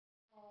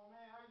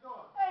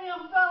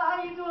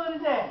How you doing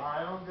today?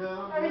 Alright, I'm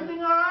good.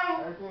 Everything alright?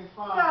 Everything's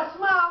fine. You got a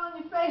smile on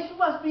your face. You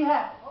must be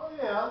happy. Oh,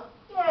 yeah.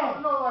 Yeah. I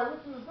don't know, like,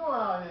 what you was doing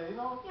out here,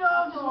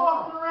 Just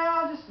walking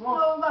around, just,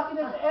 looking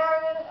at the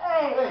area.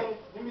 Hey,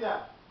 give me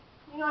that.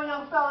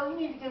 Young fella, you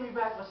need to give me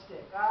back my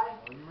stick, alright?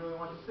 Oh, you really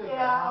want your stick?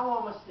 Yeah, I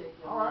want my stick.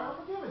 Alright, I'm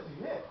gonna give it to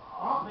you. Here.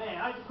 Oh,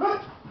 man, I just...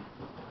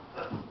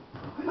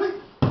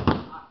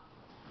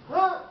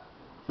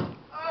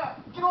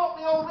 Get off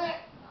me, old man.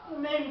 You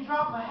made me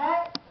drop my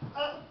hat.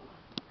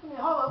 Come here,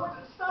 hold on.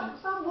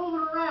 Stop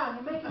moving around.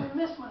 You're making me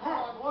miss my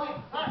hat, boy.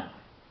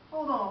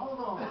 Hold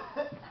on.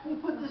 Let me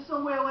put this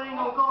somewhere where it ain't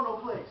gonna go no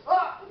place.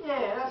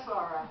 Yeah, that's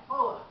alright.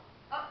 Hold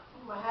on.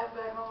 Put my hat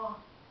back on.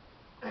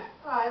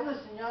 Alright,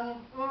 listen,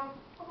 youngin'.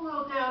 I'm a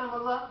little down in my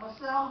luck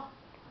myself.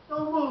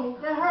 Don't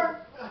move. That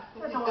hurt.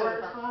 That don't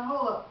hurt, son.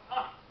 Hold up.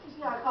 Just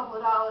got a couple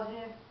of dollars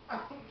here.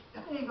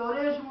 There you go.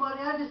 There's your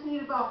money. I just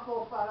need about $4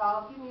 or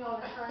 $5. Get me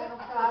on the train. I'm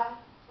tired.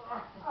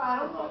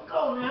 Alright, I'm gonna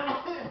go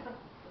now.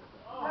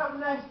 Have a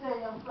nice day,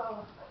 young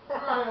fella.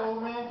 Alright,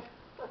 old man.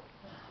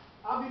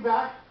 I'll be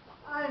back.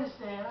 I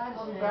understand.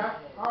 I'll be back.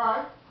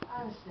 Alright.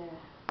 I understand.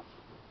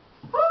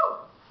 Woo!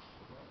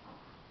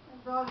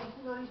 Dog,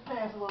 these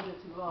pants are a little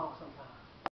bit too long sometimes.